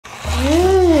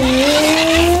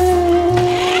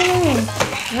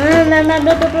I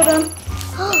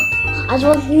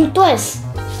want new toys.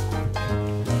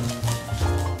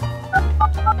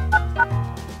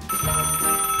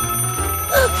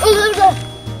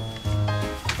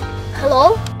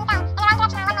 Hello?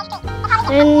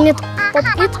 Need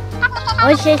pop it?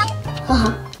 Okay.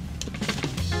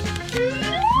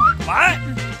 What?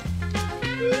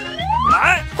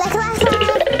 What?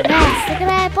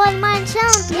 Subscribe on my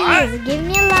channel, please. Give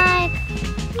me a like.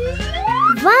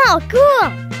 Wow, cool!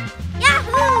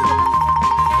 Yahoo!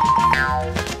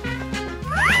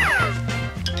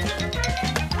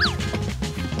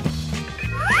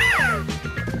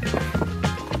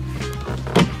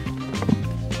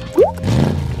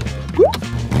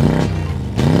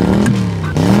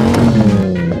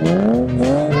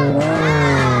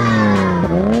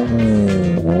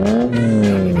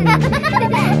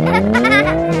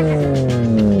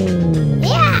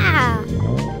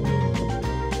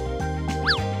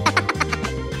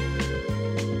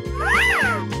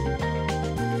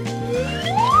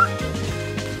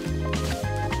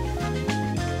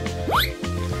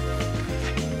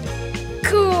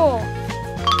 Cool.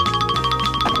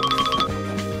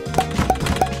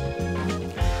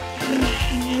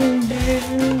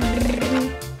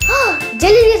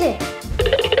 Jelly.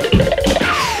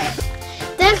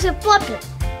 Thanks for popping.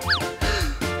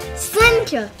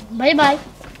 Thank you. Bye bye.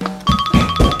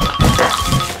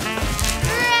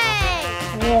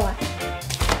 Hooray!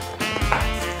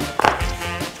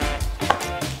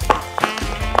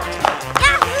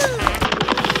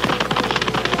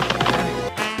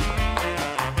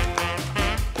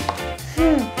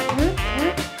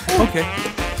 Okay.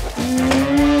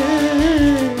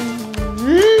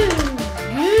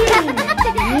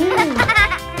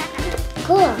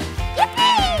 Cool.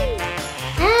 Yippee!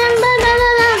 And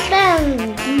bam.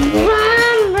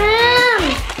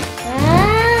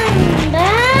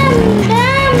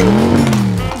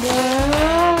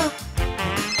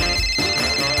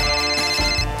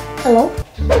 Hello?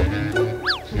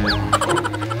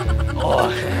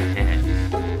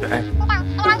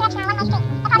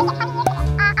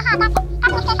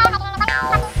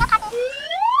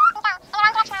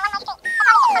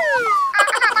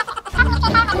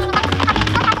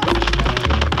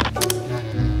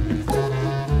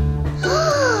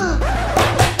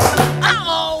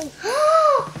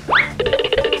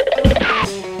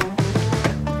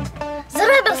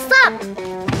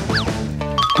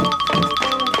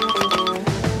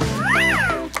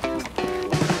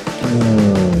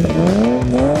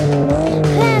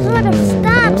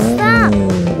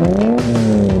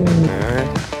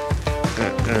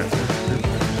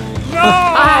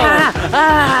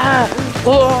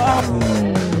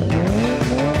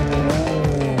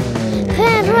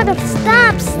 Hey, Robert, stop!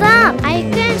 I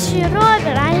can't shoot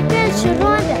Robert. I can't shoot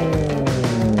Robert.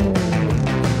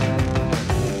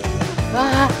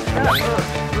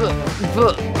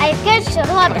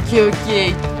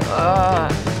 Okay.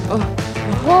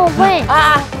 Go away.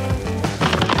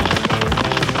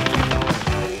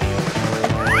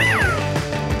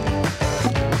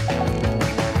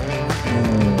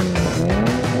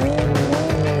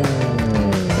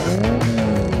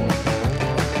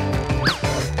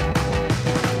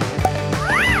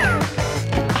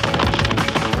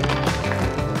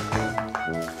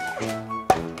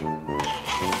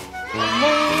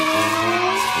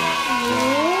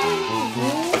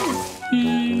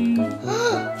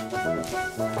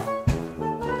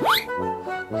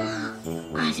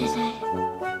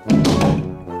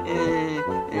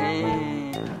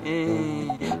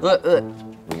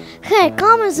 Hey,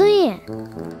 come in.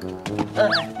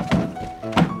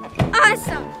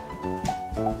 Awesome.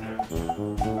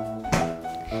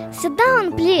 Sit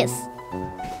down, please.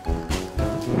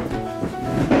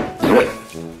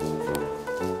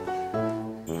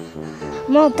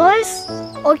 No toys?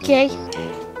 Okay.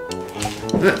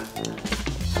 Okay.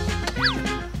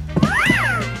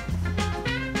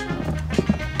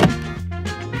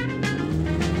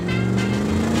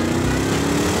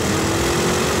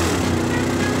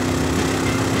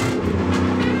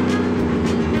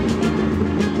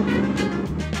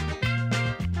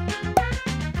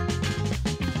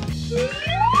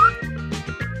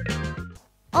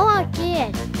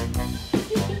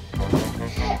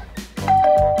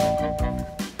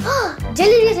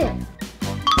 Jelly.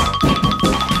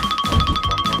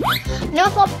 No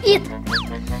pop it.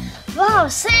 Wow,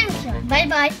 thank you. Bye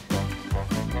bye.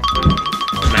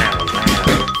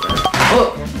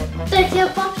 Thank you,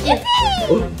 pop it.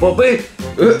 Pop it.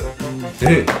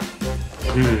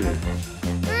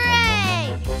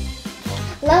 Hooray!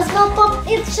 Let's go pop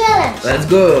it challenge. Let's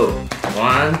go.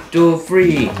 1, 2,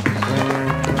 3.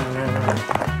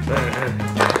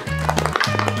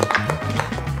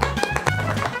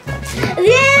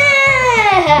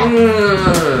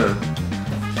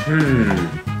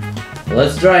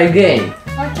 Let's try again.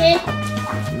 Okay.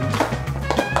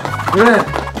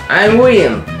 I'm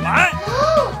winning. What?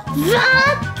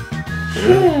 What?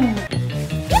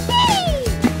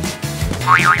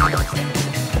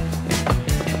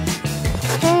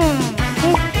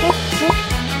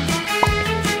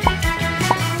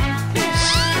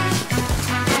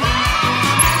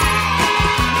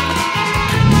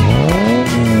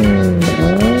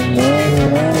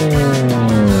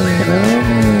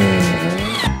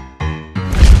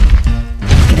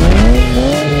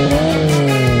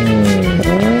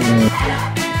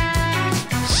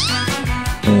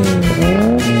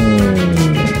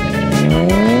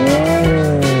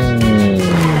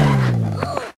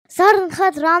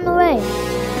 SIRENHead ran away.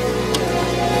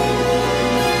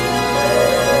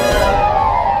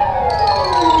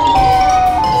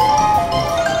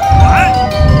 What?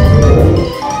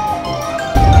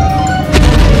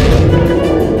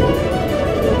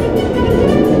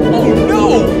 Oh no!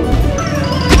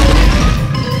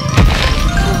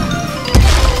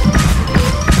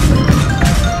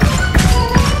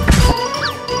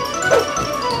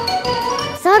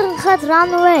 SIRENHead ran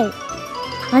away.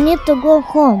 I need to go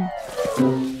home.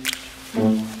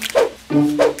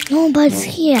 Nobody's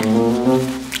here.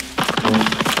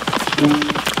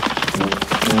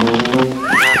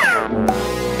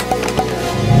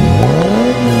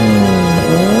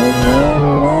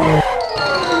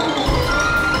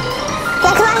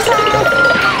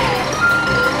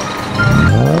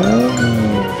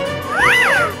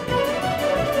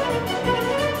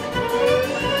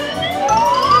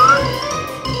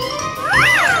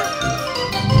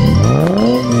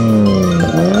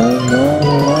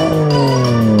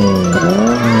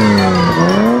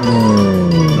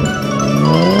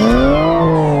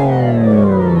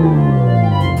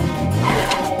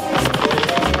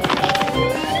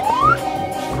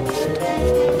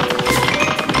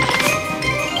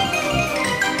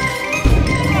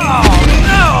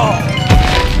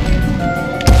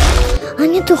 I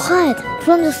need to hide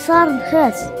from the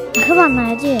SIRENHeads. I have an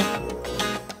idea.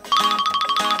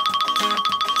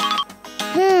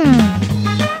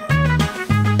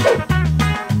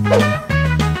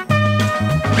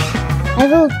 I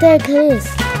will take this.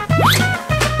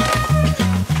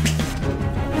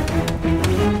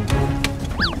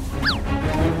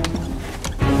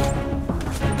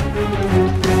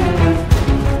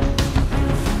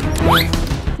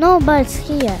 Nobody's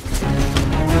here.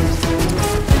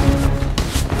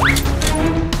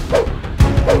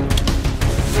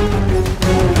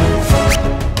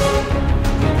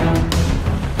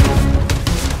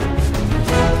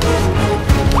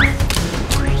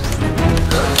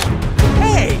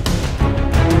 Hey!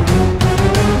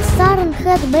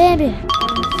 SIRENHead baby.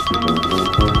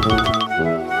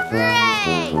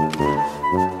 Hooray!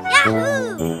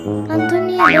 Yahoo!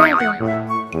 Continue baby.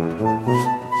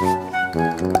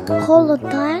 Hold it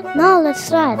tight. Now let's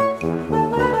try it.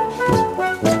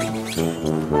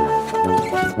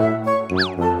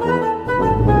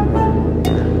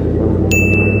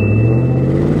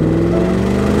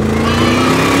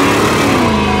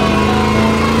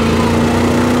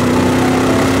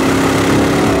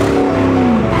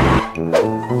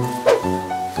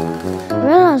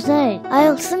 Where are they?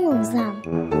 I'll sing with them.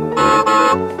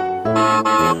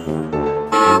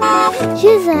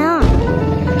 Here they are.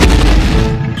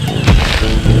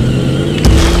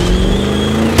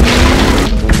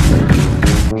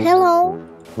 Hello.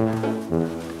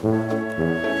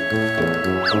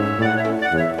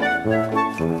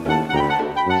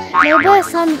 Maybe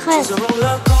SIRENHead.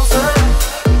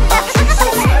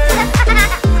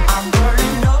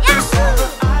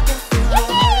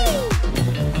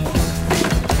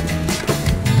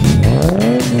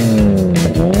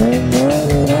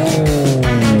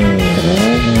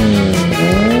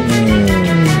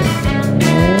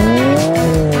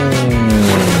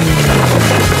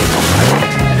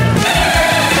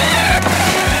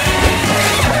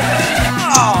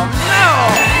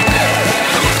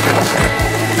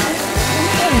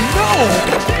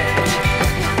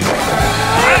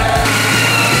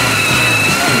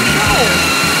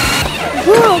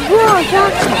 Go,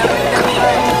 Jackson.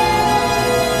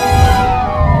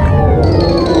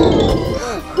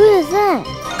 Who is that?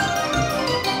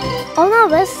 Oh no,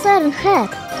 that's SIRENHead.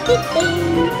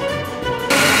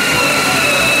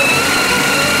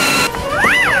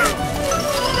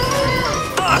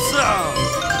 Awesome!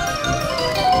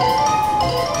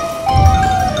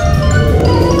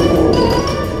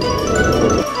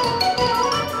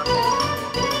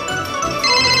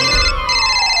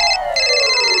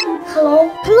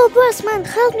 Hello, postman,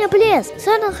 help me please.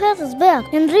 SIRENHead is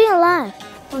back in real life.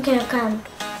 Okay, I can.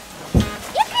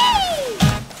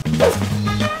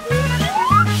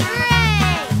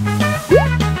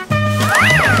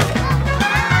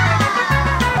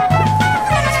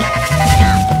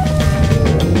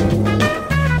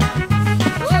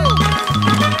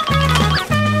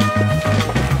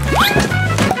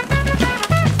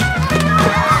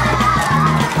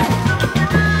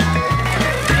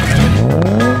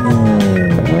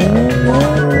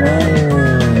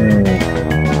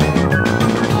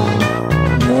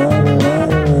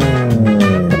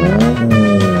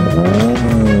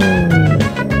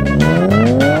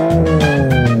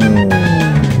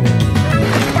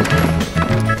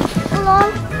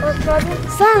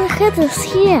 SIRENHead is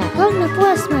here. Call the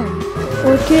postman.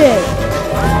 Okay.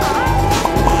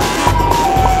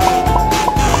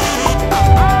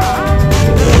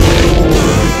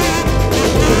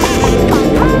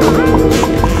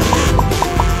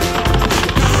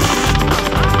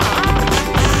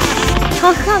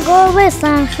 Haha, go away,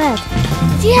 SIRENHead.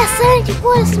 Yes, thank you,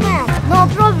 postman. No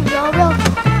problem, I will.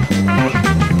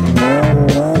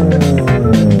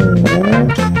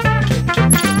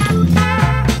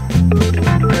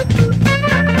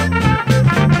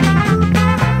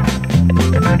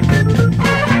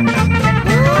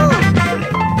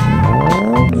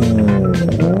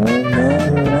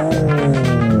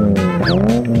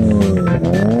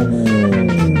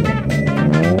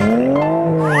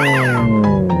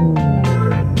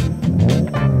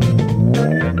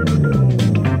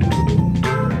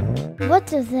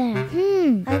 What is there?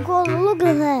 I go look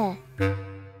at there.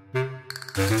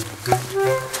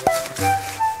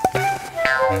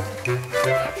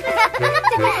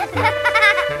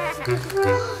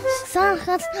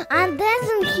 SIRENHead, I'm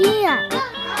dancing here.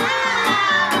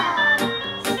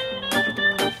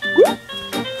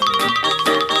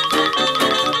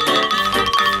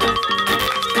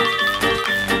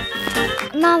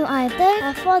 Now I take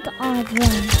a photo of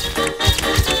them.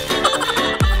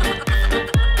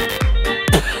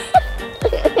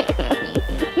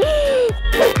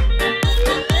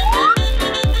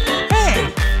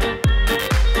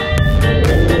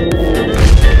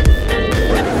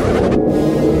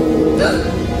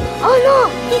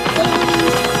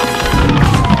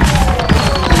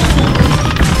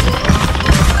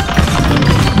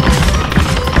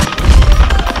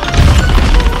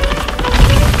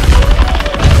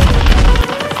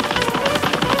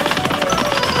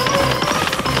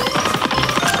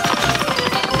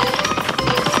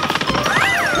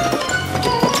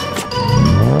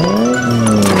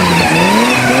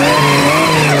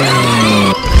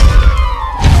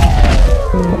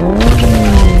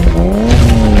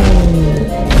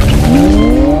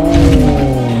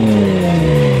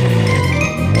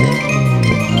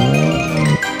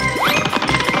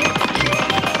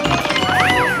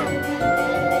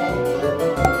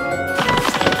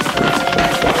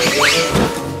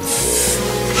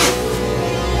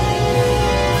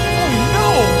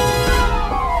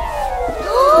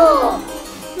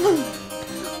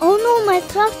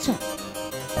 Tractor.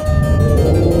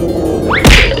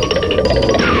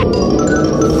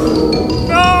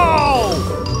 No!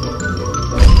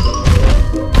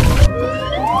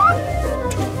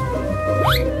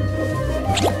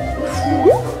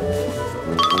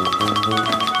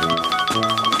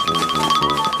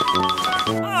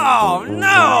 Oh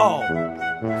no!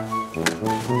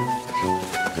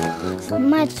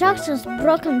 My tractor's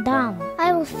broken down.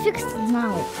 I will fix it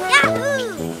now. Yahoo!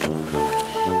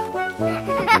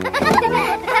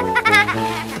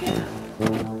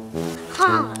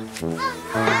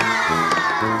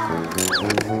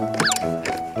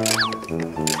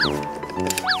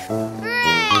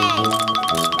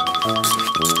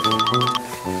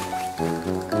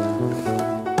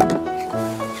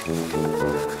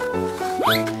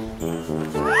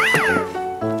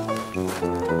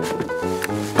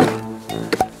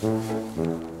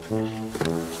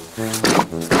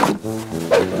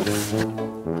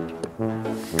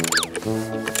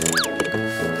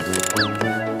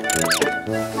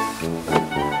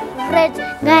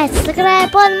 Guys,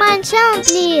 subscribe on my channel,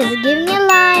 please. Give me a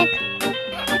like.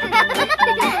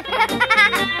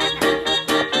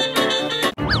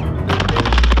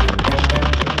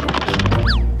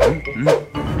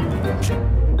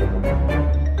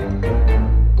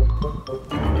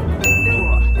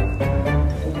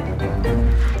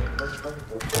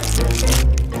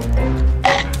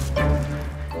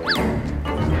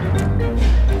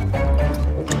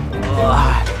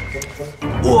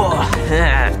 Whoa.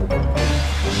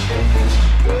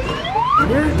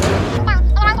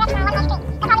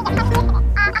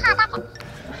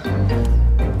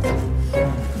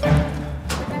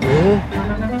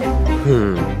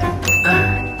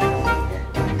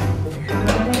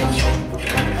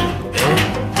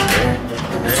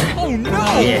 Oh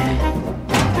no! Yeah.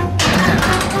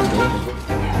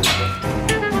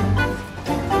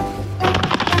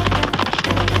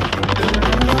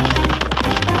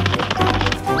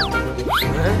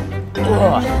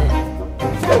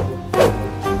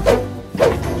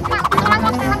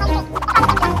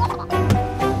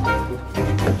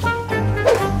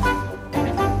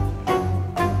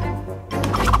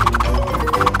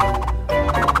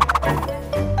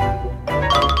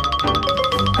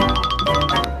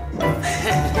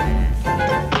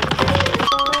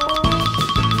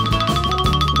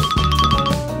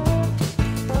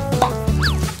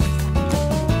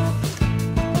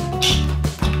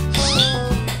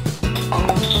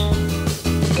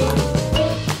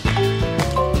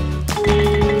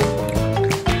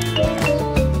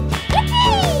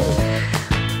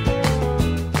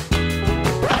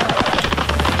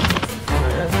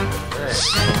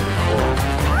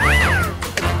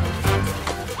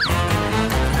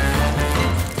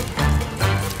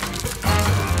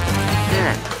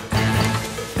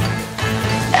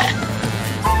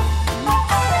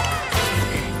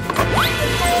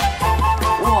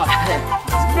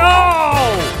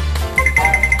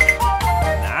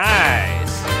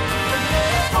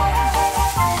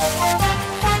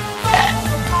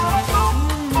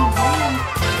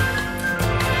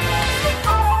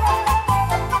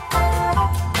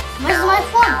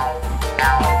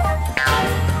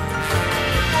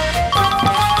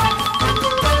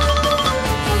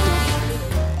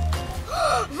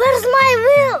 Where's my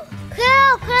wheel?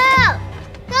 Help! Help!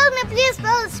 Help me, please,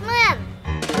 policeman!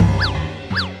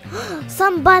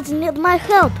 Somebody need my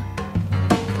help.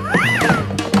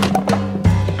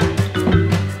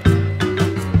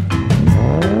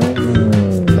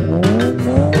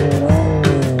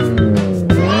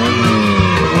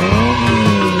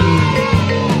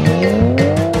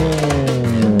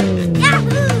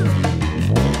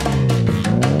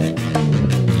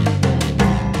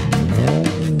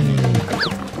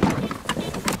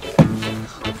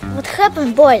 What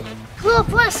happened, boy? Hello,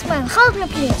 policeman, help me,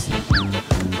 please.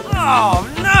 Oh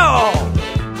no!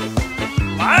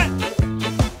 What?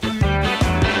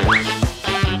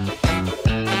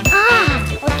 Ah,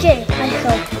 okay, I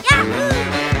help.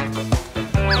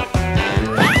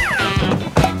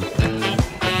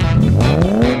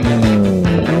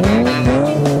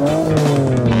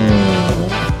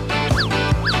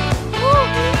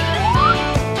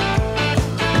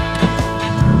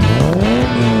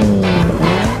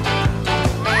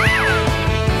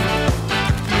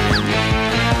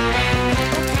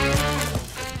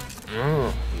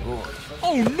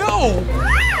 Oh no!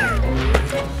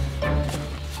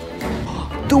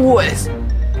 Doors!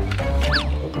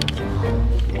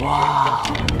 Wow!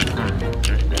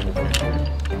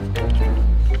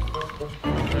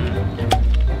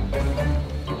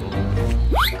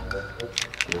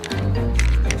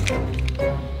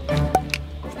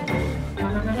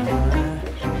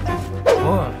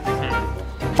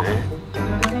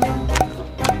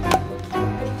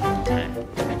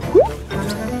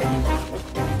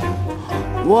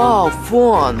 Wow,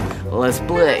 fun! Let's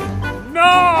play!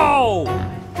 No!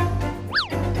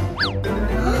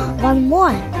 One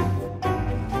more.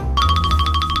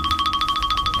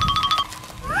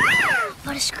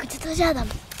 Воришка где-то рядом.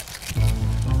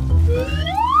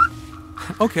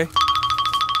 Okay.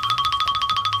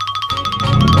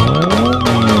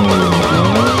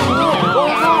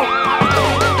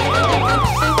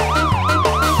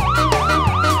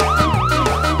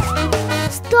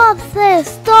 Stop, safe,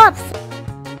 stop!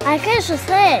 I can't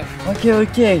safe. Okay,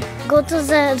 okay. Go to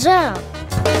the jail.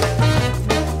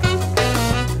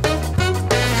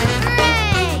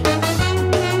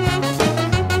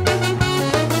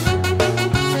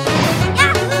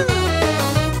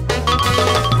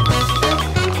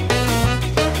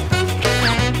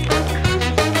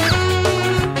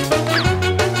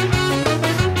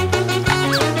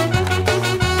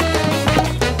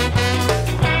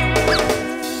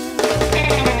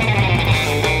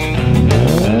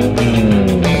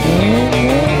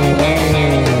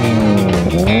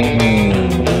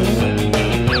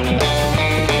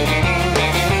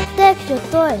 Take your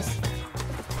toys.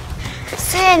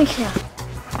 Thank you.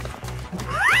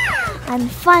 And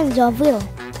find your wheel.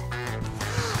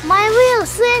 My wheel,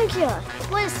 thank you.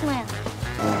 Policeman.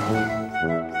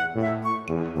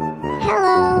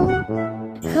 Hello.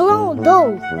 Hello,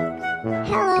 doll.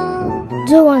 Hello.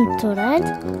 Do you want to ride?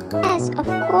 Yes, of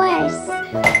course.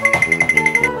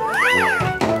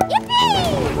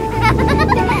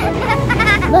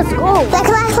 Let's go.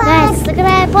 Guys,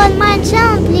 subscribe on my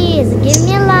channel, please. Give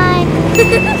me a like.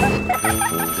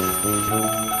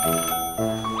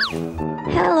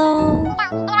 Hello.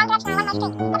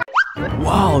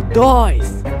 Wow,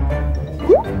 toys!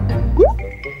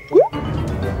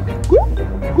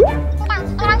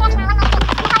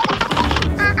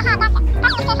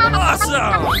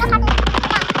 Awesome!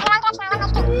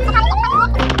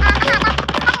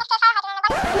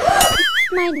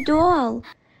 My doll.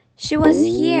 She was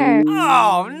here.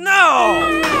 Oh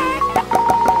no!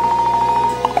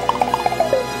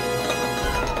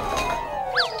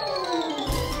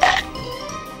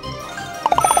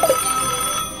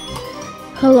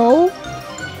 Hello?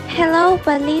 Hello,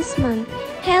 policeman.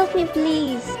 Help me,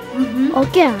 please.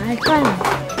 Okay, I come.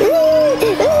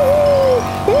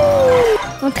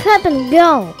 What happened,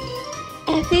 girl?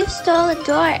 A thief stole a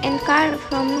door and car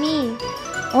from me.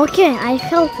 Okay, I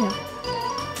help you.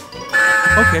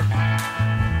 Okay.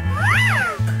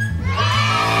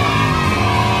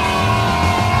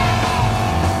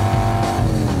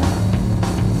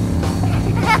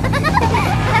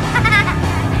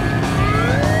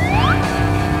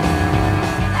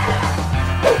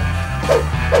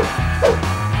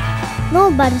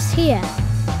 Nobody's here.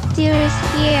 Deer is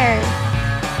here.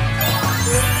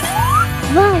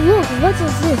 Wow, look, what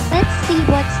is this? Let's see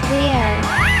what's there.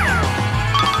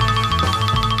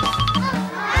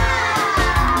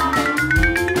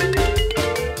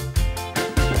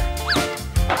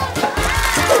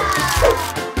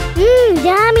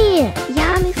 Yummy!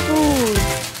 Yummy food.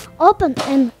 Open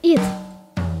and eat.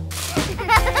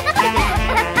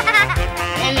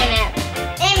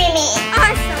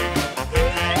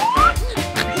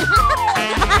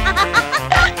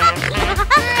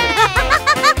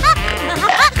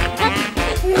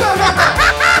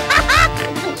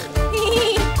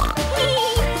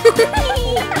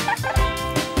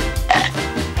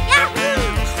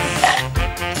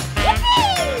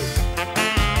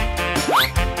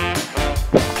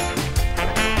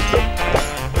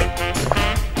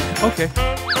 Okay.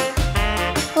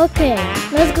 Okay,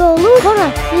 let's go look for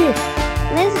a thief.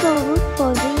 Let's go look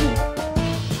for these.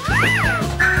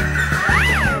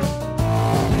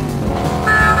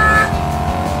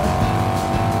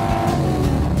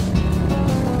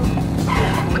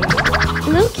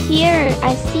 Look here,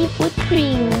 I see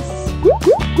footprints.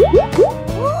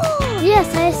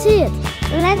 Yes, I see it.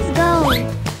 Let's go.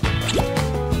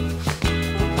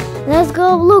 Let's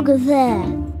go look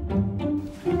there.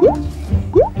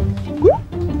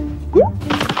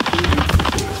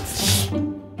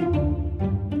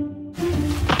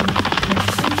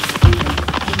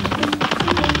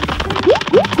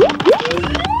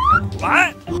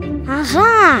 What?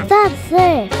 Aha! That's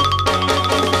it.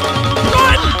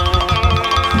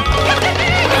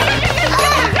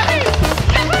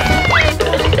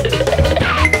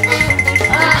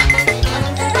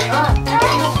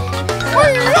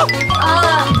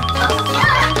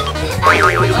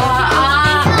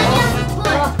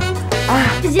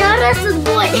 You're arrested,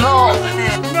 boy. No!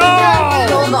 No!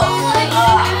 No!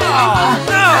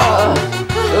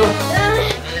 Oh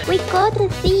no! We caught the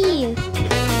thief.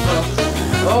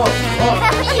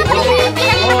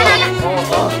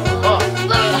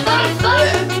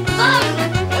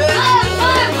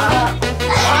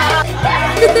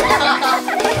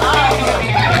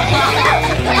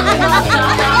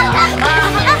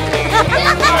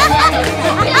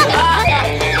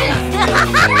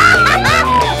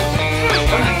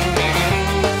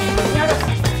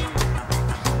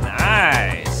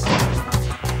 Nice.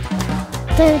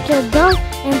 Take your dog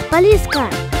and police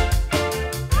car.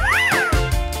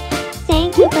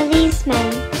 Thank you,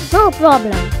 policeman. No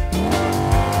problem.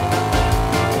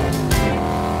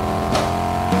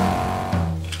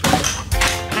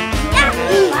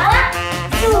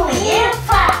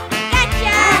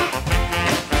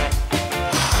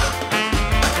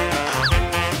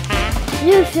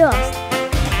 You first.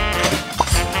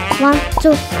 1,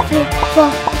 2, 3,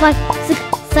 4, 5, 6,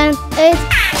 7, 8.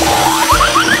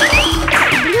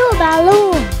 Blue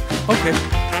balloon. Okay.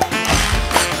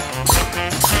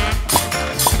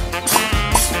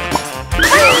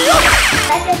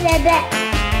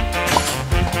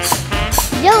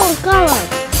 Yellow color.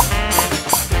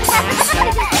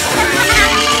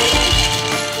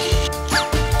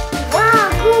 Wow,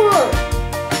 cool.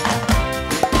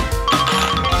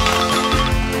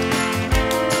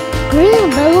 Green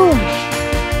balloon.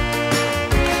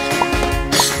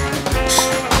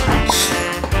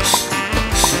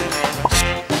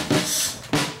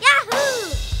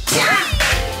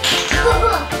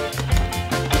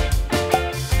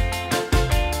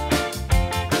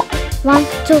 One,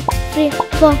 two, three,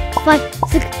 4, 5,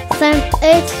 6, 7,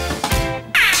 8.